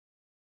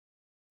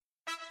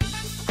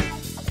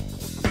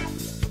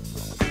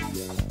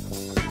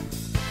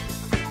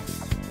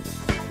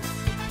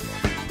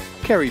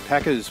Kerry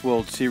Packer's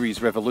World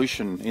Series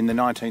revolution in the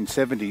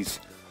 1970s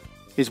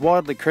is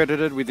widely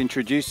credited with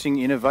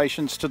introducing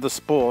innovations to the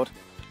sport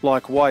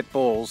like white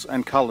balls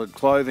and coloured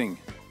clothing.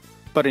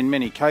 But in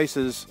many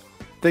cases,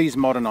 these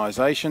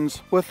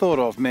modernisations were thought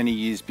of many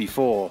years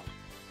before.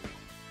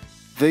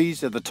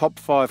 These are the top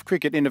 5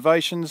 cricket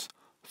innovations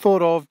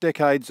thought of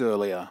decades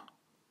earlier.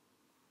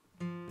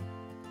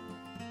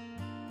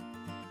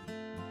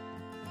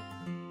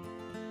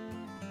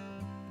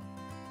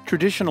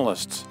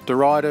 Traditionalists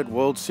derided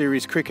World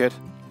Series cricket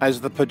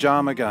as the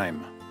pyjama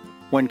game,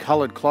 when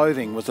coloured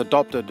clothing was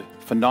adopted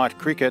for night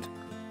cricket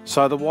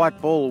so the white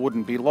ball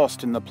wouldn't be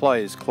lost in the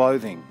players'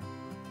 clothing.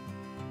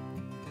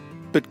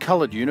 But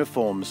coloured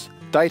uniforms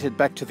dated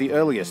back to the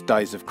earliest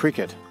days of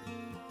cricket.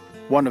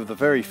 One of the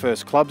very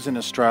first clubs in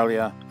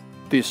Australia,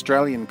 the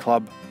Australian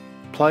Club,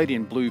 played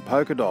in blue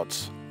polka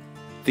dots.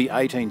 The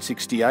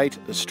 1868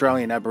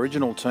 Australian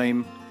Aboriginal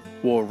team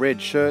wore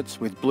red shirts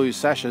with blue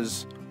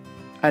sashes,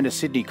 and a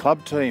Sydney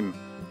club team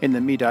in the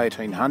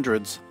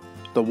mid-1800s,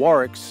 the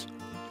Warwicks,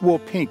 wore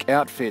pink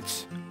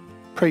outfits,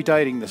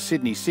 predating the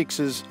Sydney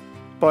Sixers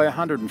by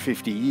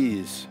 150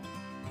 years.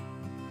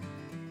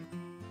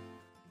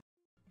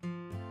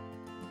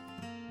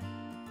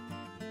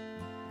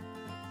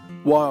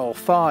 While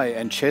thigh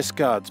and chest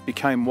guards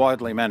became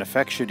widely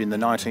manufactured in the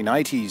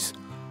 1980s,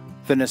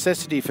 the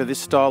necessity for this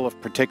style of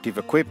protective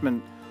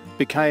equipment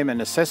became a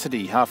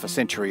necessity half a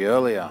century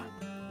earlier.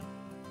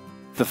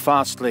 The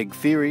fast leg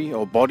theory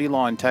or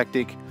bodyline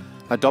tactic,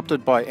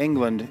 adopted by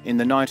England in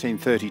the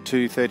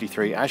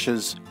 1932-33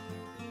 Ashes,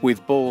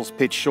 with balls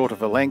pitched short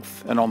of a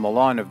length and on the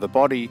line of the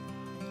body,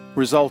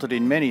 resulted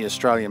in many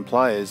Australian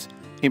players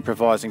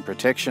improvising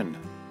protection.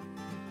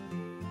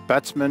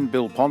 Batsman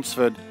Bill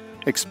Ponsford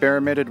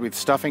experimented with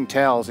stuffing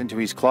towels into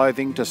his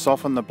clothing to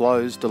soften the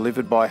blows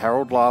delivered by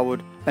Harold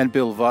Larwood and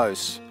Bill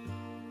Vose,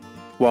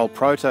 while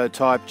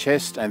prototype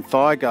chest and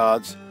thigh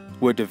guards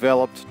were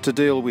developed to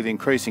deal with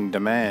increasing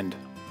demand.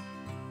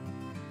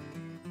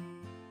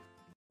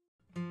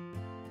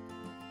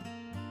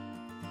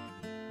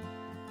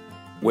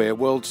 Where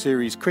World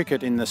Series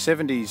cricket in the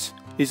 70s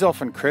is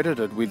often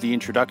credited with the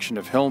introduction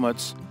of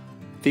helmets,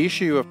 the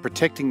issue of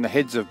protecting the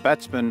heads of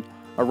batsmen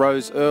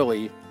arose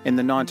early in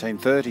the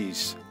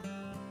 1930s.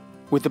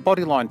 With the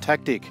bodyline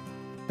tactic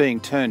being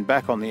turned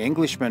back on the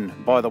Englishmen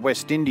by the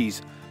West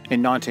Indies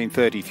in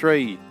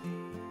 1933,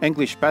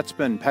 English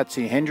batsman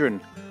Patsy Hendren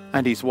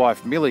and his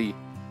wife Millie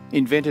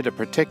invented a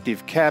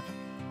protective cap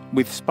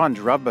with sponge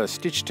rubber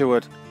stitched to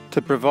it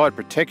to provide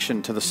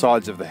protection to the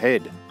sides of the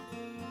head.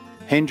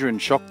 Hendren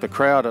shocked the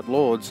crowd at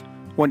Lord's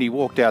when he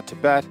walked out to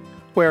bat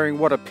wearing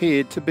what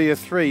appeared to be a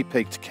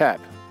 3-peaked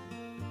cap.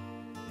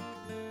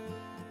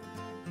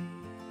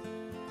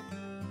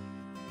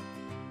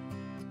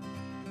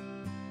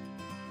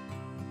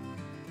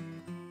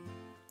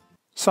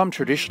 Some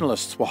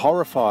traditionalists were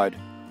horrified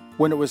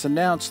when it was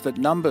announced that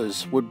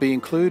numbers would be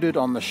included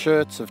on the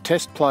shirts of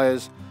Test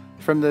players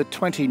from the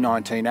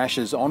 2019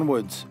 Ashes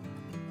onwards,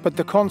 but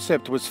the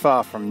concept was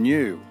far from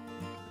new.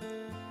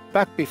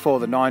 Back before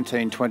the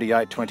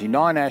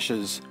 1928-29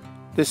 Ashes,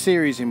 the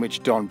series in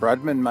which Don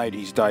Bradman made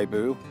his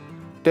debut,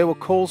 there were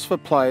calls for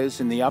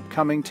players in the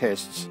upcoming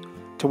Tests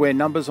to wear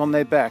numbers on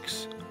their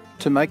backs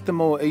to make them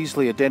more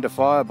easily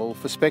identifiable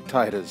for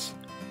spectators.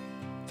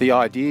 The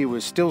idea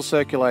was still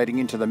circulating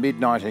into the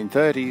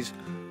mid-1930s,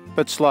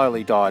 but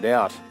slowly died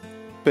out,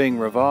 being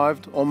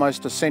revived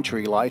almost a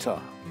century later.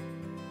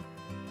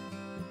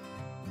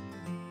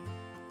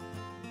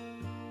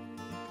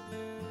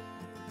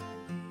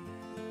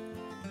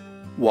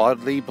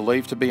 Widely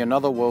believed to be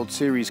another World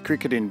Series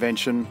cricket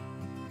invention,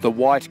 the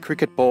white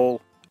cricket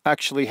ball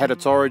actually had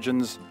its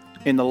origins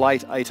in the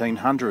late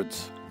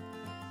 1800s.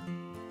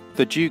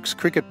 The Duke's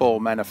cricket ball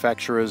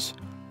manufacturers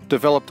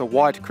developed a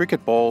white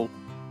cricket ball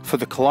for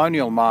the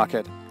colonial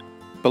market,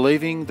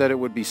 believing that it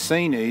would be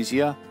seen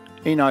easier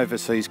in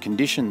overseas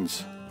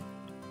conditions.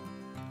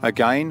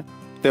 Again,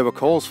 there were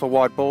calls for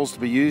white balls to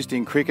be used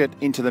in cricket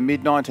into the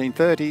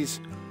mid-1930s,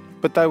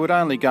 but they would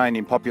only gain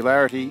in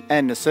popularity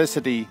and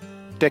necessity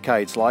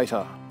decades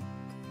later.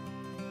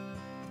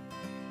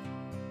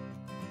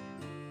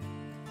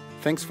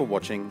 Thanks for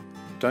watching.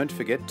 Don't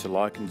forget to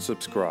like and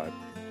subscribe.